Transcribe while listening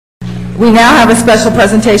We now have a special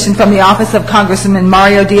presentation from the office of Congressman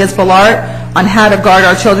Mario Diaz-Balart on how to guard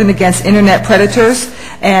our children against internet predators.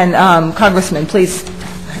 And Congressman, please,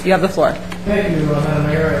 you have the floor. Thank you, Madam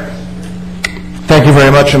Mayor. Thank you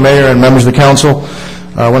very much, Mayor and members of the council.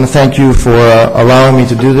 I want to thank you for allowing me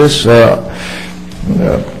to do this.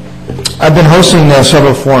 I've been hosting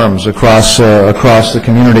several forums across the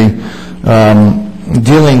community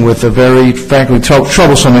dealing with a very, frankly,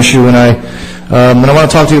 troublesome issue, and I want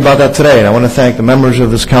to talk to you about that today. And I want to thank the members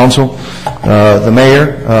of this council, the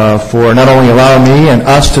mayor, for not only allowing me and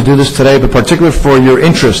us to do this today, but particularly for your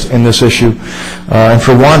interest in this issue and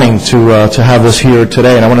for wanting to have this here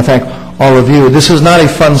today. And I want to thank all of you. This is not a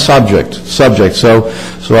fun subject. So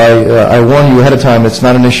I warn you ahead of time. It's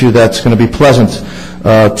not an issue that's going to be pleasant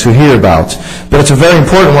to hear about, but it's a very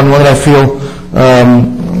important one that I feel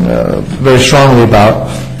very strongly about.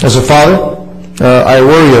 As a father, I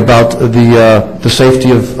worry about the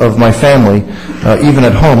safety of my family, even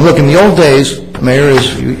at home. Look, in the old days, Mayor,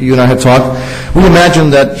 as you and I had talked, we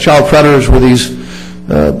imagined that child predators were these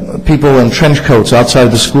people in trench coats outside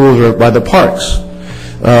the schools or by the parks.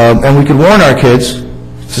 And we could warn our kids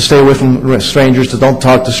to stay away from strangers, to don't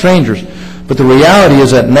talk to strangers. But the reality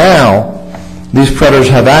is that now these predators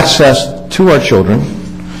have access to our children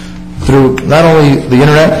through not only the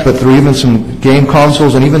internet, but through even some game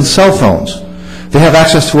consoles and even cell phones. They have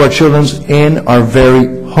access to our children in our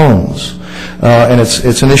very homes. And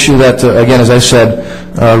it's an issue that, again, as I said,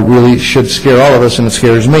 really should scare all of us, and it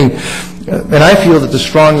scares me. And I feel that the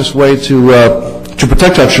strongest way to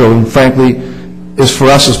protect our children, frankly, is for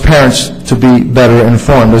us as parents to be better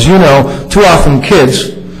informed. As you know, too often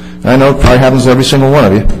kids, I know it probably happens to every single one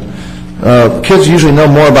of you, kids usually know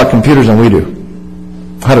more about computers than we do.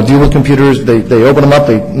 How to deal with computers, they open them up,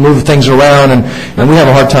 they move things around, and we have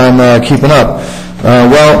a hard time keeping up.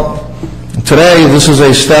 Well, today this is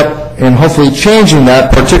a step in hopefully changing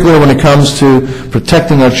that, particularly when it comes to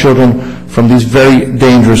protecting our children from these very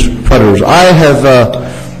dangerous predators. I have,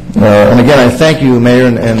 and again I thank you, Mayor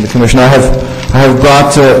and the Commission, I have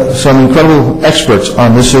brought some incredible experts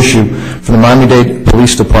on this issue from the Miami-Dade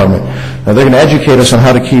Police Department. They're going to educate us on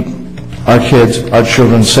how to keep our kids, our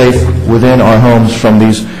children safe within our homes from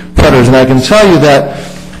these predators. And I can tell you that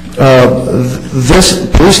this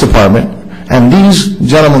police department and these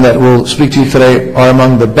gentlemen that will speak to you today are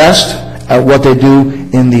among the best at what they do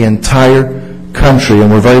in the entire country,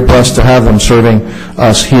 and we're very blessed to have them serving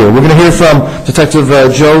us here. We're going to hear from Detective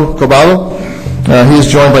Joe Caballo. He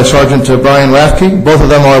is joined by Sergeant Brian Rathke. Both of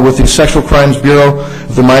them are with the Sexual Crimes Bureau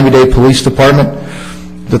of the Miami-Dade Police Department.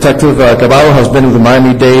 Detective Caballo has been with the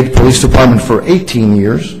Miami-Dade Police Department for 18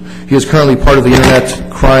 years. He is currently part of the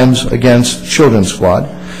Internet Crimes Against Children Squad.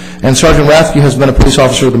 And Sergeant Rathke has been a police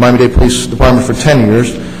officer with the Miami-Dade Police Department for 10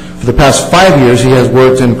 years. For the past 5 years, he has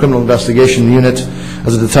worked in criminal investigation unit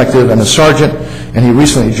as a detective and a sergeant, and he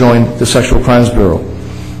recently joined the Sexual Crimes Bureau.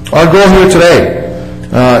 Our goal here today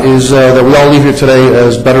is that we all leave here today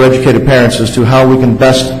as better educated parents as to how we can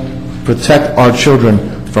best protect our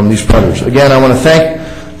children from these predators. Again, I want to thank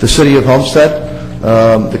the City of Homestead,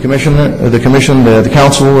 the Commission, the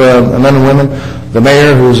Council, men and women, the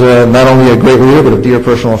Mayor, who's not only a great leader but a dear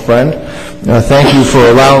personal friend. Thank you for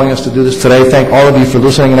allowing us to do this today. Thank all of you for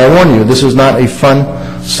listening, and I warn you, this is not a fun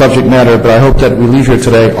subject matter, but I hope that we leave here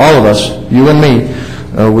today, all of us, you and me,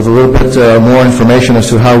 with a little bit more information as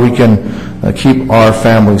to how we can keep our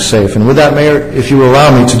families safe. And with that, Mayor, if you will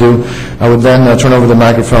allow me to do, I would then turn over the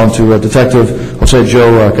microphone to Detective Jose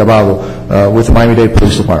Joe Caballo with the Miami-Dade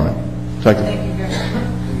Police Department.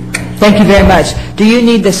 Thank you very much. Do you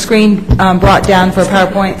need the screen brought down for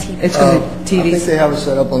PowerPoint? It's going to TV. I think they have it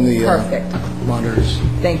set up on the monitors.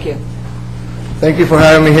 Thank you. Thank you for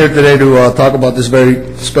having me here today to talk about this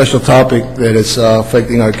very special topic that is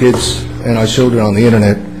affecting our kids and our children on the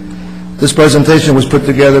Internet. This presentation was put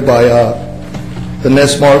together by the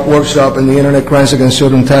NetSmart Workshop and the Internet Crimes Against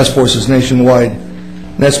Children Task Forces nationwide.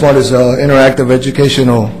 NetSmart is an interactive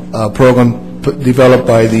educational program developed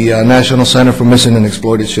by the National Center for Missing and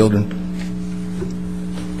Exploited Children.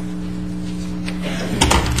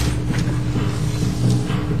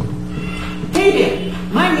 Hey there,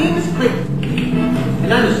 my name is Clinton,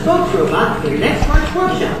 and I'm the spokesrobot for the NetSmart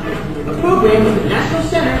Workshop, a program of the National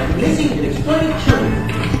Center for Missing and Exploited Children.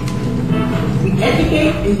 We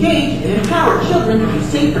educate, engage, and empower children to be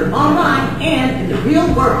safer online and in the real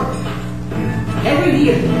world. Every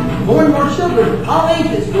year, more and more children of all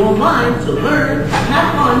ages go online to learn,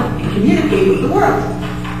 have fun, and communicate with the world.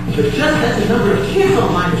 But just as the number of kids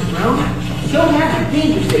online has grown, so have the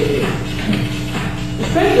dangers they face. To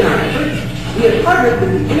strengthen our efforts, we have partnered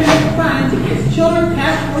with the Internet Crimes Against Children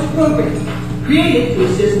Task Force program created to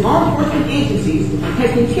assist law enforcement agencies in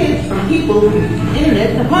protecting kids from people who use the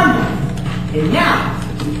internet to harm them. And now,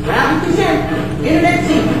 we proudly present Internet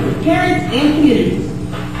Safety for Parents and Communities.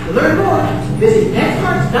 To learn more, visit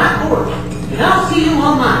nextmarks.org, and I'll see you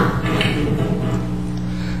online.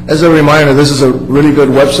 As a reminder, this is a really good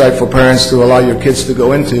website for parents to allow your kids to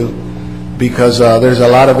go into, because there's a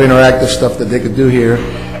lot of interactive stuff that they could do here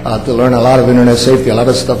to learn a lot of internet safety. A lot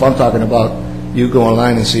of stuff I'm talking about, you go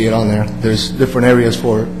online and see it on there. There's different areas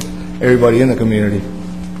for everybody in the community.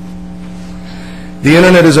 The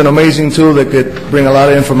internet is an amazing tool that could bring a lot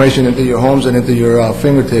of information into your homes and into your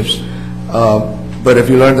fingertips. But if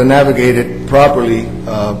you learn to navigate it properly,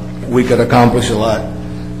 we could accomplish a lot.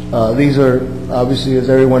 These are, obviously, as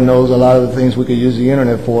everyone knows, a lot of the things we could use the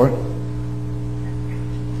internet for.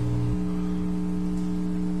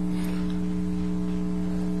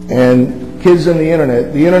 And kids and the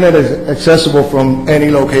internet is accessible from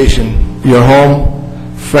any location. Your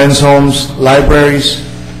home, friends' homes, libraries,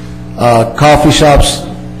 coffee shops,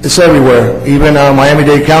 it's everywhere. Even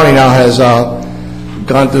Miami-Dade County now has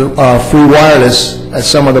gone to free wireless at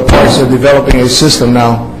some of the parks. They're developing a system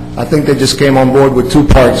now. I think they just came on board with 2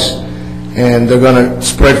 parks, and they're going to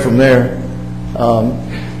spread from there.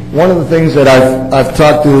 One of the things that I've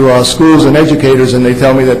talked to schools and educators, and they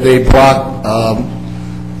tell me that they block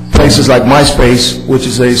places like MySpace, which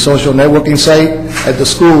is a social networking site, at the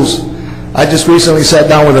schools. I just recently sat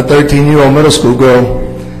down with a 13-year-old middle school girl,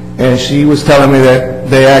 and she was telling me that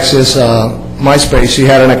they access MySpace. She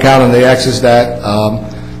had an account, and they accessed that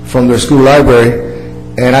from their school library.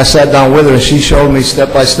 And I sat down with her, and she showed me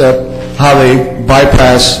step by step how they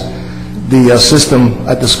bypass the system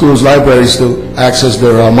at the school's libraries to access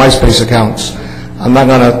their MySpace accounts. I'm not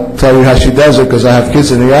going to tell you how she does it because I have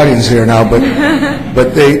kids in the audience here now, but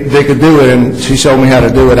they could do it, and she showed me how to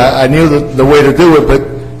do it. I knew the way to do it,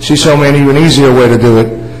 but she showed me an even easier way to do it.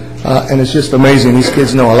 And it's just amazing. These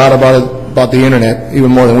kids know a lot about the internet,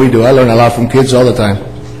 even more than we do. I learn a lot from kids all the time.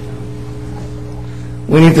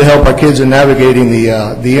 We need to help our kids in navigating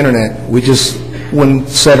the internet. We just wouldn't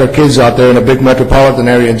set our kids out there in a big metropolitan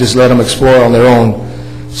area and just let them explore on their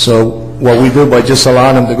own. So what we do by just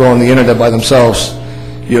allowing them to go on the internet by themselves,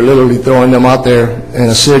 you're literally throwing them out there in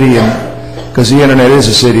a city, and because the internet is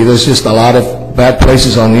a city, there's just a lot of bad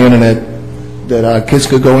places on the internet that kids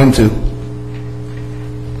could go into.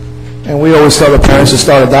 And we always tell the parents to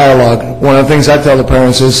start a dialogue. One of the things I tell the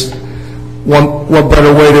parents is, what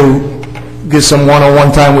better way to get some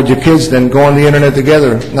one-on-one time with your kids than go on the internet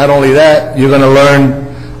together. Not only that, you're going to learn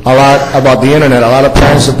a lot about the internet. A lot of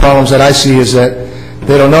parents, the problems that I see is that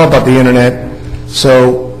they don't know about the internet.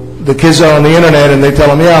 So the kids are on the internet and they tell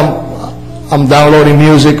them, yeah, I'm downloading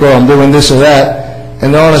music, or I'm doing this or that,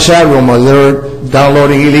 and they're on a chat room, or they're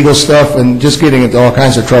downloading illegal stuff and just getting into all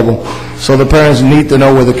kinds of trouble. So the parents need to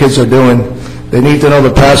know what the kids are doing. They need to know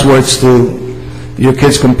the passwords to your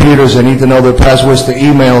kids' computers. They need to know their passwords to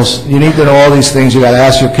emails. You need to know all these things. You got to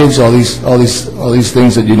ask your kids all these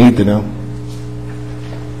things that you need to know.